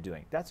authorities are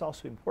doing. That's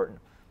also important.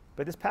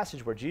 But this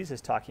passage where Jesus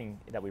is talking,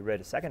 that we read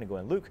a second ago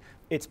in Luke,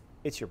 it's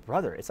your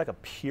brother. It's like a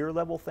peer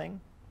level thing.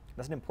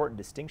 That's an important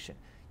distinction.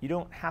 You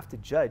don't have to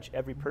judge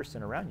every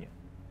person around you.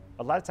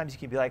 A lot of times you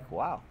can be like,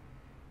 wow,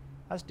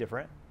 that's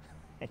different.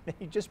 And then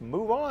you just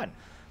move on.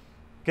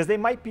 Because they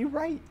might be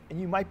right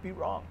and you might be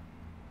wrong.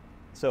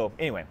 So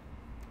anyway,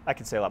 I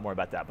can say a lot more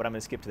about that, but I'm going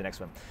to skip to the next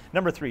one.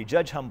 Number 3,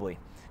 judge humbly,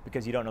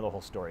 because you don't know the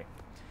whole story.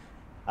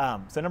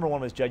 So number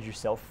 1 was judge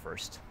yourself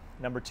first.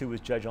 Number 2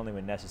 was judge only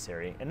when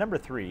necessary. And number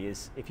 3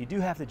 is, if you do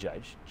have to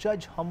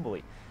judge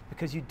humbly,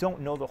 because you don't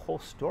know the whole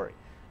story.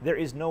 There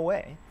is no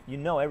way you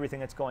know everything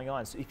that's going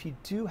on. So if you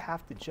do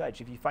have to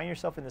judge, if you find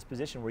yourself in this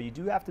position where you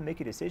do have to make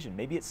a decision,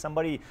 maybe it's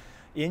somebody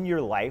in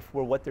your life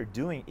where what they're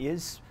doing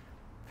is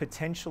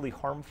potentially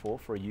harmful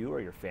for you or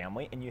your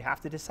family, and you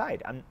have to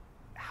decide,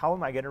 how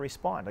am I going to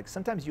respond? Like,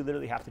 sometimes you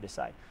literally have to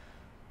decide.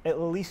 At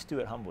least do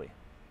it humbly.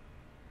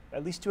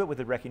 At least do it with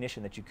the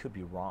recognition that you could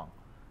be wrong.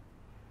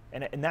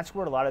 And that's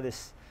where a lot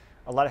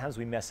of times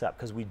we mess up,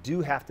 because we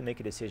do have to make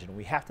a decision.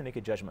 We have to make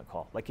a judgment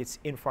call. Like, it's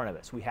in front of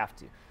us. We have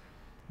to.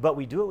 But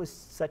we do it with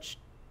such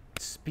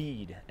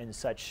speed and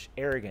such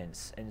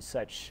arrogance and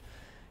such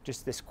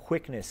just this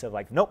quickness of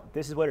like, nope,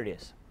 this is what it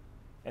is.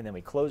 And then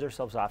we close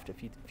ourselves off to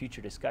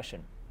future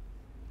discussion.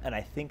 And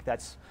I think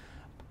that's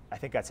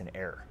an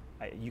error.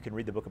 You can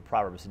read the book of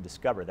Proverbs and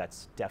discover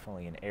that's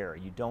definitely an error.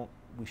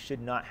 We should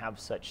not have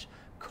such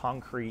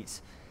concrete,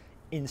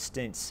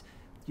 instant,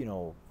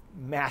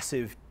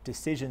 massive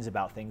decisions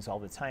about things all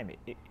the time.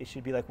 It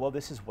should be like, well,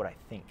 this is what I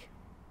think.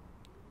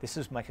 This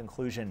is my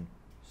conclusion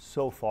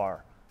so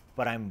far,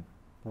 but I'm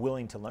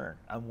willing to learn.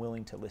 I'm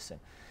willing to listen.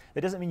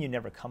 That doesn't mean you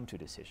never come to a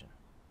decision.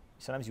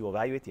 Sometimes you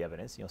evaluate the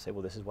evidence and you'll say,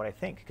 well, this is what I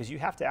think, because you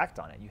have to act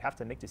on it. You have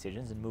to make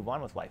decisions and move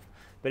on with life.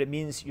 But it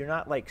means you're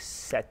not like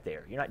set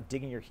there. You're not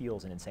digging your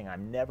heels in and saying,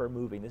 I'm never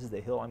moving. This is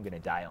the hill I'm going to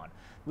die on.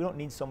 We don't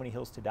need so many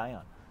hills to die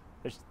on.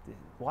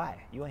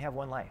 Why? You only have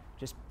one life.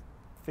 Just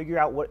figure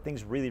out what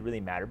things really, really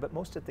matter. But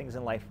most of the things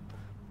in life,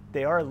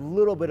 they are a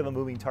little bit of a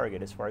moving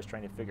target as far as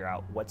trying to figure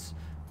out what's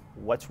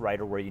right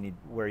or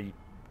where you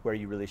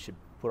really should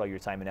put all your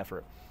time and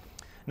effort.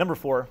 Number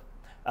 4,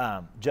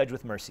 judge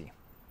with mercy,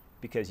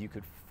 because you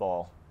could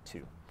fall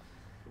too.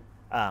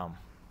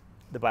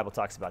 The Bible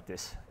talks about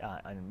this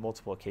on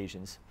multiple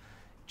occasions.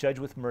 Judge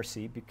with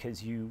mercy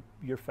because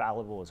you're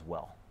fallible as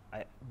well.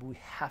 We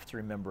have to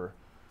remember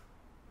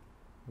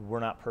we're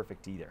not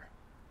perfect either.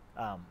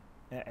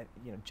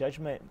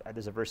 Judgment,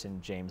 there's a verse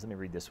in James, let me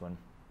read this one.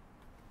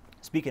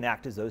 Speak and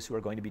act as those who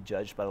are going to be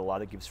judged by the law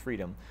that gives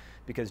freedom,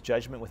 because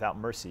judgment without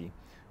mercy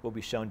will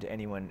be shown to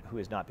anyone who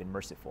has not been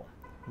merciful.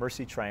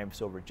 Mercy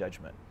triumphs over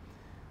judgment.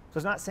 So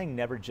it's not saying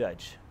never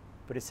judge,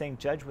 but it's saying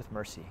judge with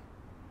mercy.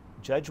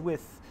 Judge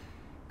with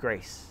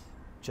grace.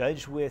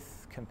 Judge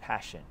with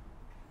compassion.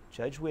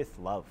 Judge with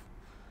love.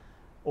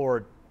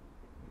 Or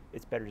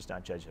it's better just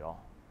not judge at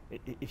all.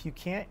 If you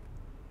can't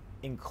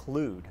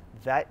include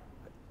that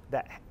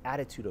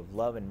attitude of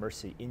love and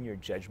mercy in your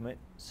judgment,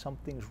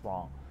 something's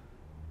wrong.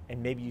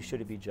 And maybe you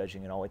shouldn't be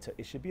judging at all.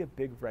 It should be a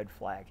big red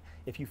flag.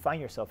 If you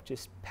find yourself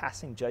just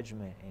passing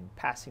judgment and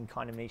passing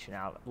condemnation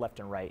out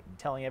left and right and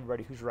telling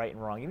everybody who's right and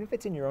wrong, even if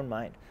it's in your own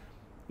mind,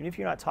 even if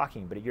you're not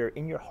talking, but you're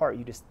in your heart,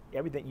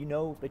 everything, you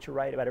know that you're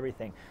right about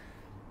everything,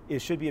 it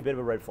should be a bit of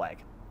a red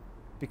flag,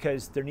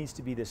 because there needs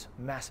to be this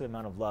massive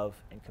amount of love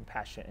and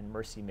compassion and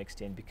mercy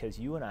mixed in, because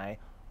you and I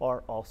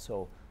are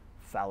also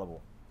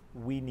fallible.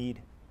 We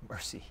need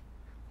mercy.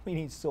 We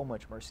need so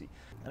much mercy.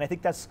 And I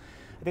think that's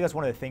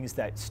one of the things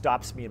that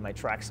stops me in my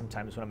tracks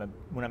sometimes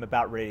when I'm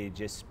about ready to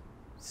just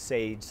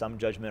say some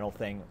judgmental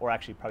thing, or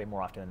actually probably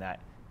more often than that,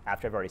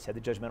 after I've already said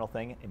the judgmental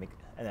thing, and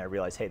then I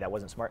realize, hey, that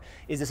wasn't smart,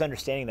 is this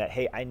understanding that,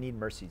 hey, I need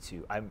mercy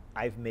too.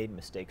 I've made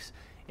mistakes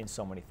in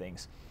so many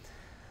things.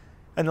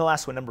 And the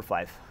last one, number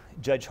 5,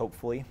 judge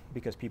hopefully,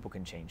 because people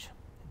can change.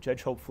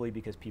 Judge hopefully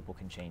because people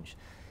can change.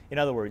 In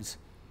other words,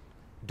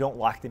 don't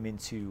lock them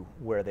into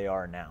where they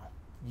are now.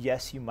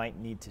 Yes, you might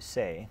need to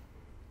say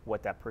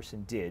what that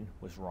person did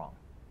was wrong,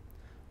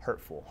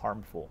 hurtful,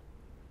 harmful,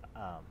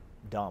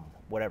 dumb,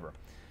 whatever.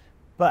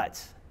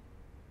 But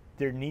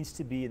there needs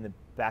to be in the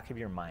back of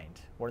your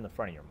mind or in the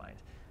front of your mind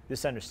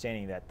this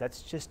understanding that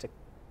that's just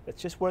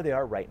where they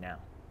are right now.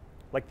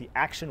 Like the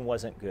action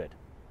wasn't good,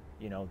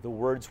 the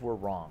words were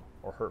wrong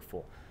or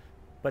hurtful,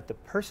 but the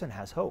person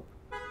has hope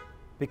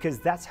because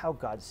that's how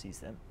God sees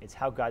them. It's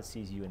how God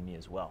sees you and me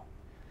as well.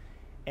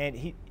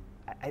 And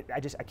I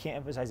can't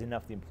emphasize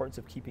enough the importance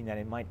of keeping that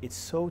in mind. It's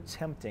so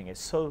tempting.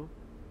 It's so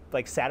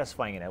like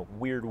satisfying in a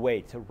weird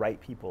way to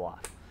write people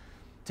off,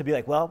 to be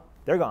like, well,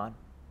 they're gone.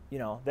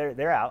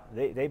 They're out.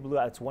 They blew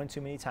out. It's one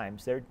too many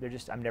times. They're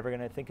just, I'm never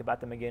going to think about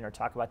them again or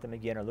talk about them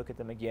again or look at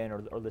them again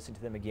or listen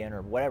to them again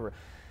or whatever.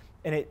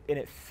 And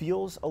it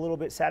feels a little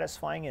bit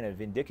satisfying in a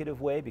vindicative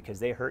way because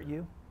they hurt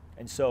you.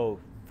 And so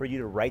for you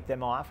to write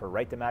them off or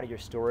write them out of your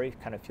story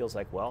kind of feels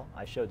like, well,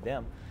 I showed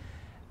them.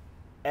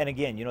 And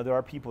again, there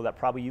are people that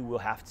probably you will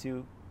have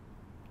to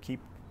keep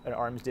at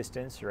arm's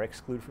distance or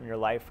exclude from your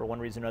life for one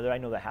reason or another. I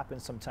know that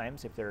happens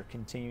sometimes if they're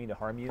continuing to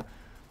harm you,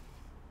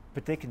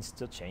 but they can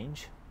still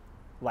change.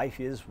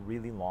 Life is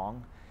really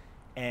long,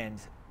 and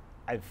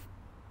I've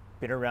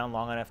been around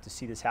long enough to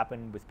see this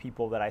happen with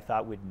people that I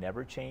thought would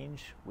never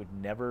change,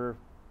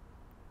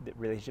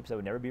 relationships that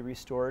would never be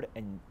restored,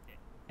 and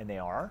they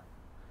are.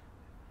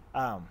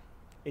 And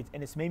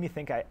it's made me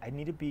think I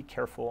need to be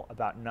careful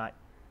about not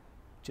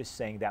just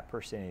saying that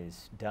person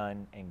is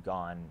done and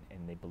gone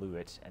and they blew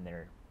it and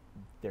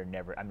I'm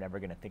never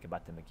going to think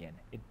about them again.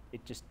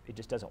 It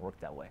just doesn't work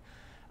that way.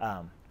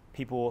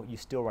 People, you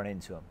still run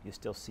into them, you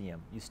still see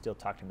them, you still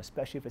talk to them,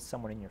 especially if it's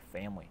someone in your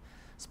family,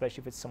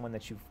 especially if it's someone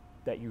that you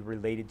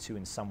related to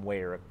in some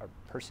way, or a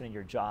person in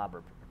your job or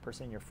a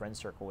person in your friend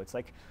circle. It's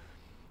like,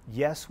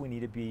 yes, we need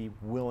to be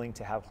willing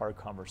to have hard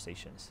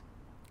conversations.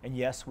 And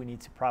yes, we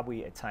need to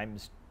probably at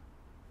times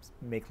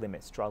make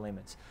limits, draw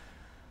limits.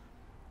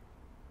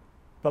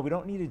 But we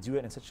don't need to do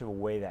it in such a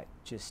way that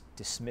just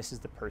dismisses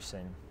the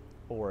person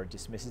or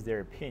dismisses their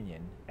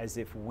opinion as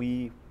if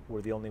we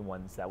were the only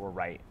ones that were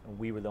right and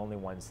we were the only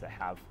ones that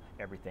have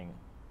everything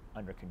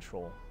under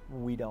control.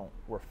 We don't.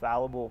 We're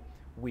fallible.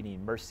 We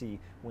need mercy.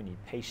 We need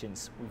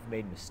patience. We've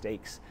made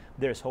mistakes.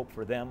 There's hope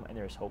for them and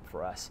there's hope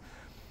for us.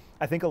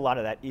 I think a lot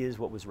of that is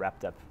what was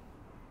wrapped up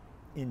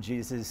in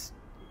Jesus'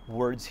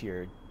 words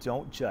here.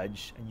 Don't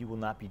judge and you will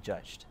not be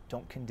judged.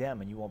 Don't condemn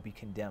and you won't be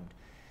condemned.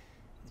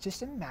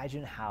 Just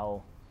imagine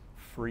how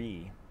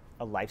free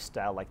a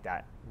lifestyle like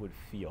that would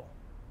feel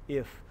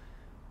if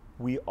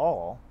we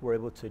all were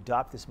able to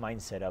adopt this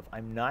mindset of,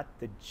 I'm not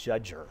the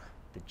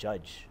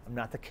judge. I'm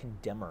not the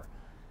condemner.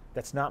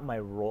 That's not my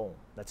role.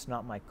 That's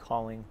not my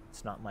calling.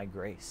 It's not my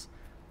grace.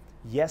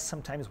 Yes,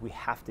 sometimes we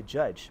have to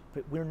judge,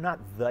 but we're not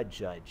the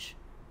judge.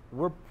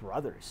 We're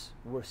brothers.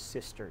 We're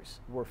sisters.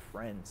 We're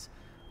friends.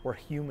 We're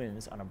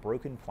humans on a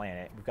broken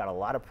planet. We've got a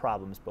lot of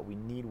problems, but we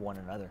need one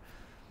another.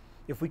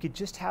 If we could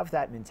just have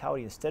that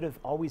mentality, instead of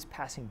always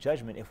passing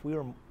judgment, if we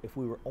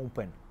were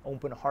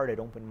open-hearted,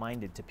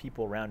 open-minded to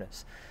people around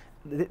us,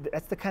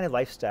 that's the kind of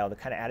lifestyle, the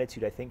kind of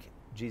attitude I think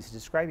Jesus is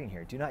describing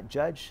here. Do not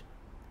judge,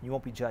 you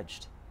won't be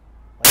judged.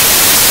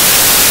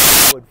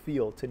 Like, would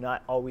feel to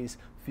not always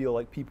feel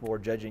like people are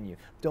judging you.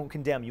 Don't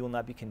condemn, you will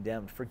not be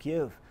condemned.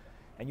 Forgive,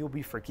 and you will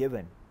be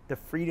forgiven. The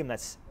freedom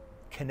that's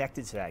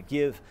connected to that.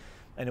 Give,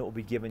 and it will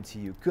be given to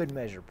you. Good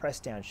measure,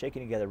 pressed down,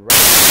 shaken together,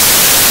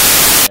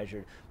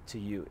 measured to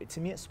you. To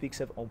me, it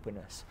speaks of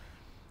openness.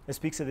 It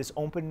speaks of this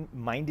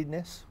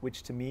open-mindedness,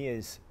 which to me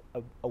is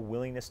a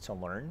willingness to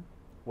learn,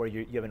 where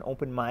you have an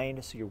open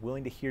mind, so you're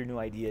willing to hear new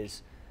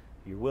ideas,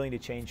 you're willing to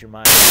change your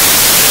mind.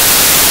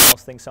 Someone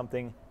else thinks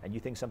something, and you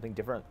think something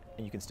different,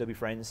 and you can still be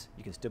friends,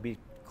 you can still be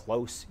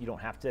close, you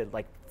don't have to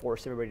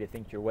force everybody to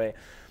think your way.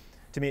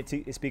 To me,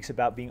 it speaks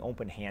about being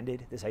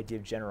open-handed, this idea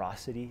of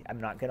generosity. I'm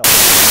not going to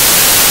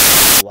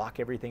lock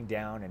everything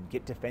down and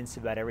get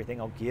defensive about everything.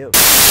 I'll give.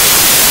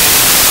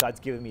 God's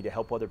given me to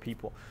help other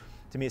people.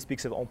 To me, it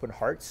speaks of open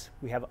hearts.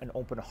 We have an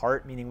open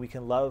heart, meaning we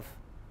can love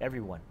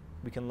everyone.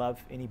 We can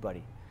love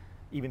anybody,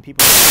 even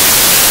people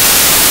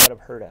that have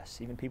hurt us,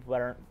 even people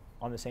that aren't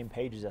on the same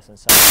page as us in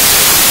some way.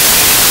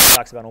 It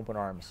talks about open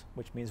arms,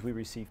 which means we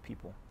receive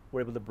people.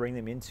 We're able to bring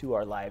them into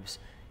our lives,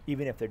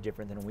 even if they're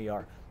different than we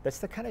are. That's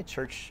the kind of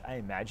church I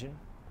imagine.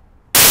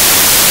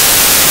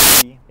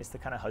 It's the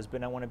kind of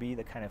husband I want to be,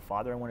 the kind of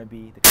father I want to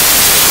be,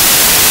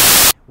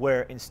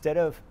 where instead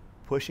of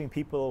pushing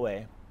people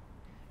away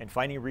and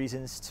finding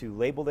reasons to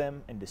label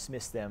them and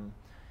dismiss them,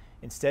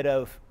 instead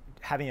of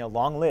having a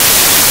long list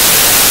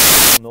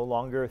no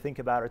longer think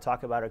about or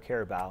talk about or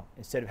care about,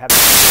 instead of having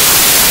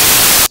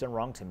done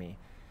wrong to me.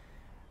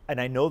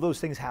 And I know those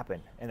things happen,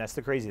 and that's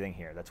the crazy thing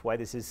here. That's why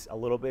this is a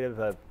little bit of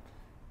a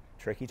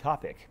tricky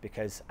topic,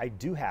 because I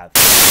do have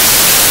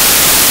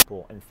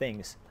people and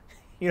things,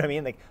 you know what I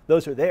mean? Like,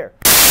 those are there.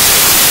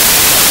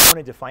 I don't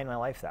want to define my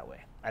life that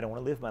way. I don't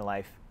want to live my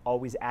life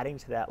always adding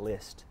to that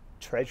list,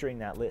 treasuring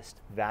that list,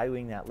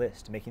 valuing that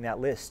list, making that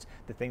list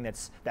the thing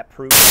that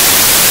proves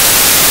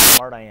how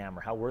smart I am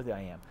or how worthy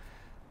I am.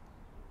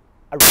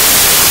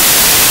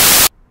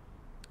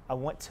 I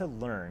want to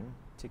learn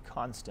to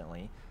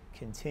constantly,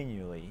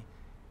 continually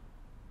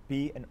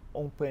be an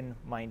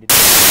open-minded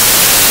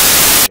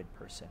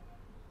person.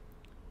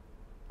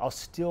 I'll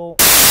still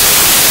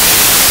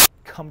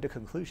come to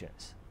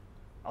conclusions.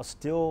 I'll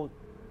still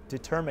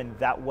determine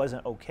that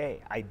wasn't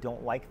okay. I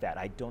don't like that.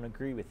 I don't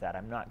agree with that.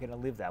 I'm not going to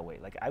live that way.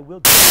 Like, I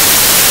will do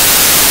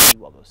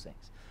all those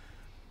things.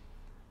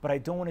 But I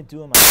don't want to do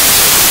them out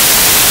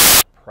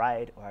of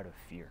pride or out of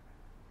fear.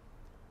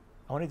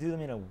 I want to do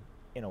them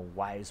in a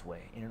wise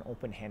way, in an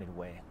open-handed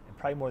way, and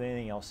probably more than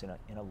anything else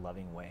in a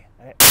loving way.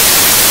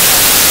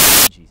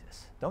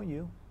 Jesus, don't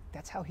you?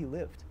 That's how he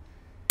lived.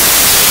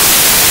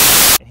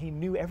 And he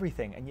knew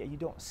everything, and yet you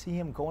don't see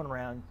him going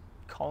around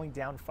calling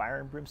down fire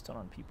and brimstone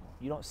on people.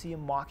 You don't see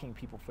him mocking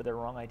people for their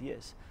wrong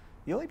ideas.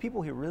 The only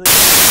people who really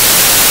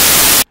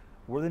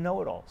were the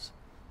know-it-alls,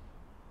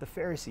 the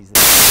Pharisees.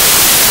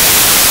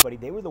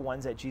 They were the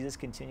ones that Jesus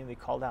continually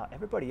called out.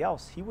 Everybody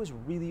else, he was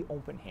really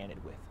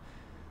open-handed with.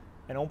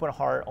 An open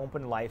heart,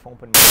 open life,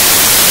 open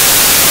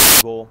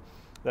goal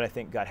that I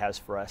think God has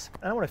for us.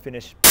 And I want to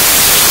finish.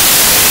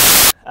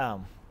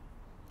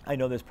 I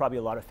know there's probably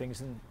a lot of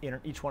things in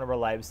each one of our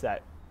lives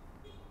that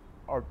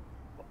are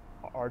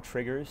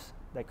triggers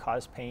that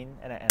cause pain,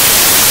 and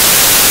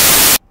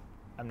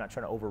I'm not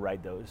trying to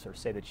override those or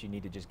say that you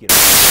need to just get over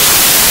it.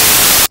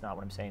 That's not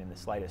what I'm saying in the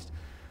slightest.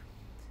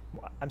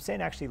 I'm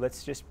saying actually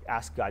let's just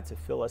ask God to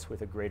fill us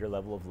with a greater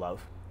level of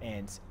love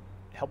and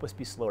help us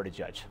be slower to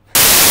judge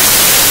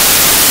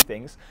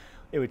things.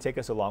 It would take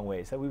us a long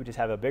ways. That we would just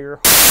have a bigger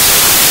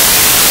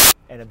heart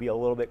and it'd be a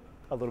little bit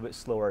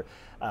slower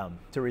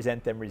to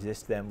resent them,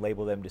 resist them,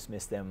 label them,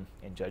 dismiss them,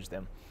 and judge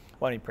them.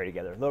 Why don't we pray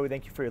together? Lord, we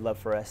thank you for your love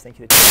for us. Thank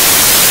you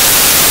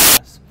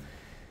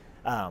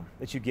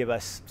that you give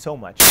us so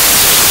much.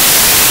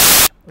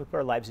 We put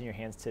our lives in your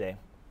hands today,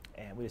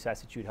 and we just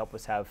ask that you would help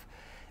us have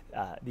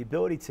the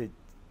ability to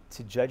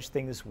judge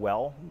things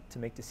well, to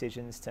make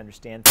decisions, to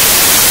understand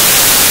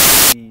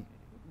things, to be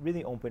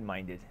really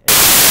open-minded and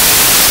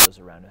those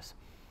around us.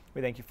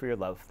 We thank you for your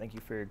love. Thank you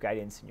for your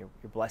guidance and your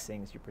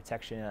blessings, your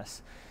protection in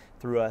us,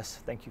 through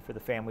us. Thank you for the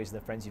families and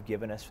the friends you've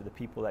given us, for the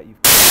people that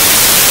you've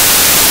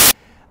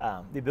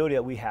the ability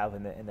that we have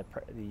and the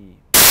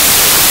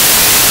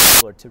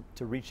Lord,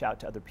 to reach out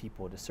to other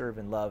people, to serve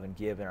and love and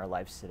give in our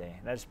lives today.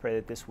 And I just pray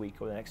that this week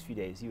or the next few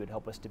days, you would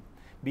help us to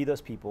be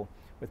those people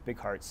with big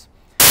hearts,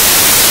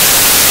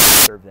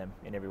 serve them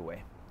in every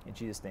way. In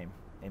Jesus' name,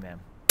 amen.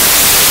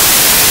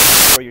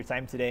 For your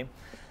time today.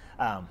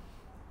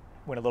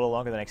 Went a little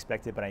longer than I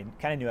expected, but I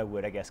kind of knew I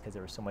would, I guess, because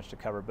there was so much to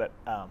cover. But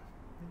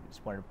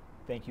just wanted to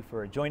thank you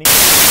for joining.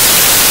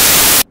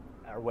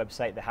 Our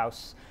website,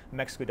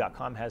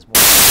 thehousemexico.com, has more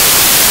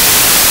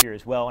here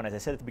as well. And as I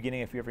said at the beginning,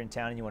 if you're ever in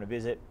town and you want to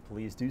visit,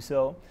 please do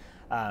so.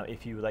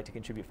 If you would like to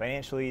contribute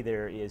financially,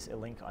 there is a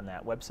link on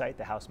that website,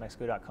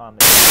 thehousemexico.com.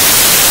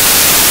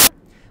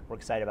 We're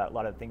excited about a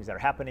lot of the things that are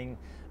happening.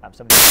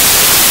 Some of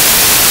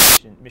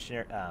the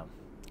missionary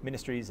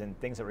ministries and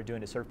things that we're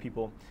doing to serve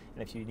people.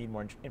 And if you need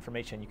more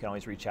information, you can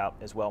always reach out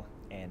as well.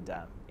 And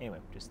anyway,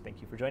 just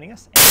thank you for joining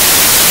us.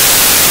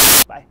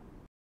 Bye.